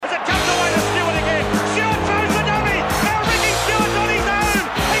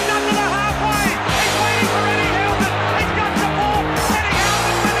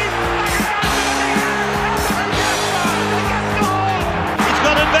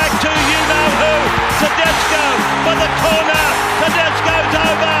corner. Tedesco's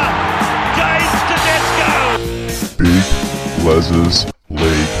over. James Tedesco. Big Les's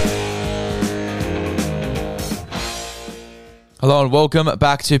League. Hello and welcome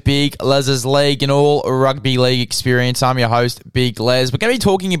back to Big Les's League, an all rugby league experience. I'm your host, Big Les. We're going to be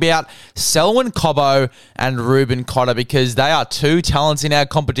talking about Selwyn Cobbo and Reuben Cotter because they are two talents in our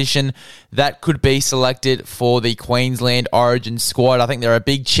competition that could be selected for the Queensland Origin squad. I think they're a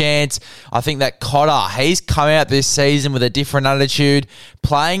big chance. I think that Cotter, he's come out this season with a different attitude,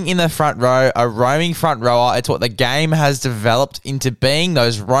 playing in the front row, a roaming front rower. It's what the game has developed into being,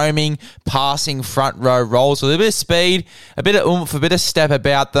 those roaming, passing front row roles with a bit of speed, a bit of oomph, a bit of step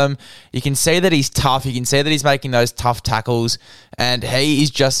about them. You can see that he's tough. You can see that he's making those tough tackles, and he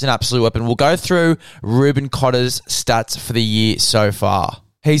is just an absolute weapon. We'll go through Reuben Cotter's stats for the year so far.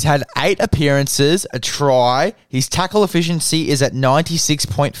 He's had 8 appearances, a try. His tackle efficiency is at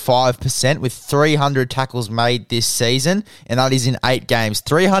 96.5% with 300 tackles made this season, and that is in 8 games.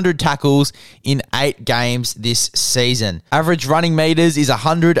 300 tackles in 8 games this season. Average running meters is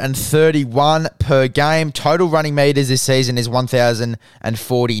 131 per game. Total running meters this season is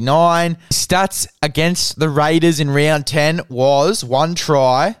 1,049. Stats against the Raiders in round 10 was 1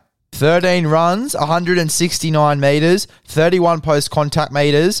 try, 13 runs, 169 metres, 31 post-contact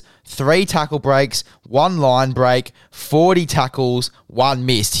metres, 3 tackle breaks, 1 line break, 40 tackles, 1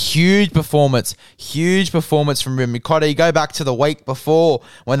 missed. Huge performance from Reuben Cotter. You go back to the week before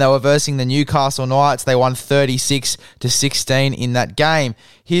when they were versing the Newcastle Knights. They won 36-16 in that game.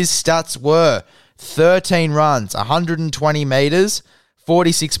 His stats were 13 runs, 120 metres,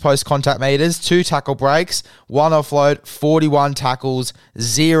 46 post-contact metres, 2 tackle breaks, 1 offload, 41 tackles,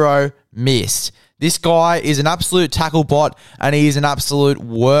 0 missed. This guy is an absolute tackle bot, and he is an absolute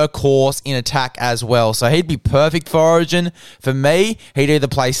workhorse in attack as well. So he'd be perfect for Origin. For me, he'd either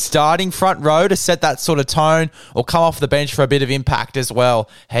play starting front row to set that sort of tone or come off the bench for a bit of impact as well.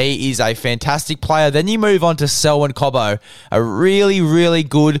 He is a fantastic player. Then you move on to Selwyn Cobbo, a really, really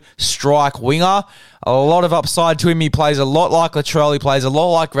good strike winger. A lot of upside to him. He plays a lot like Latrell. He plays a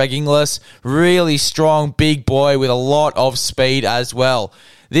lot like Greg Inglis. Really strong, big boy with a lot of speed as well.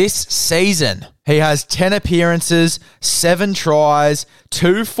 This season, he has 10 appearances, 7 tries,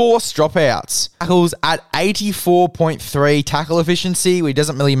 2 forced dropouts. Tackles at 84.3 tackle efficiency. He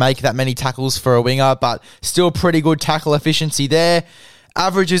doesn't really make that many tackles for a winger, but still pretty good tackle efficiency there.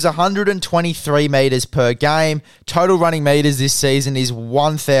 Averages 123 metres per game. Total running metres this season is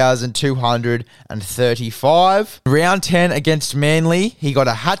 1,235. Round 10 against Manly, he got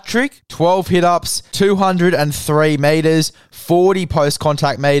a hat-trick, 12 hit-ups, 203 metres, 40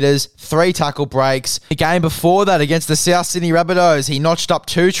 post-contact metres, 3 tackle breaks. The game before that against the South Sydney Rabbitohs, he notched up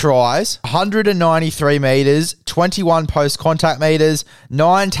 2 tries, 193 metres, 21 post-contact metres,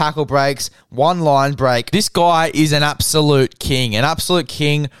 9 tackle breaks, 1 line break. This guy is an absolute king,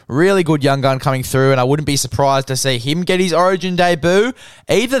 really good young gun coming through, and I wouldn't be surprised to see him get his Origin debut.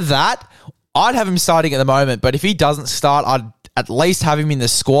 Either that, I'd have him starting at the moment, but if he doesn't start, I'd at least have him in the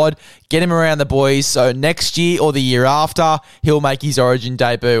squad, get him around the boys, so next year or the year after, he'll make his Origin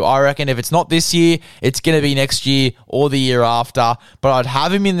debut. I reckon if it's not this year, it's going to be next year or the year after, but I'd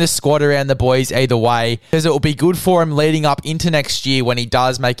have him in the squad around the boys either way, because it will be good for him leading up into next year when he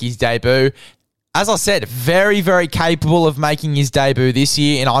does make his debut. As I said, very, very capable of making his debut this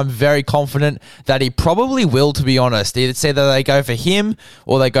year, and I'm very confident that he probably will, to be honest. It's either they go for him,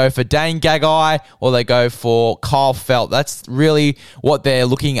 or they go for Dane Gagai, or they go for Kyle Felt. That's really what they're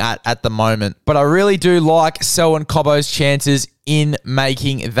looking at the moment. But I really do like Selwyn Cobbo's chances in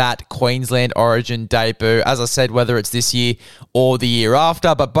making that Queensland Origin debut. As I said, whether it's this year or the year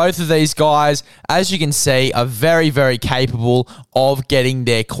after, but both of these guys, as you can see, are very, very capable of getting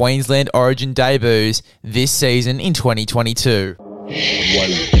their Queensland Origin debuts this season in 2022.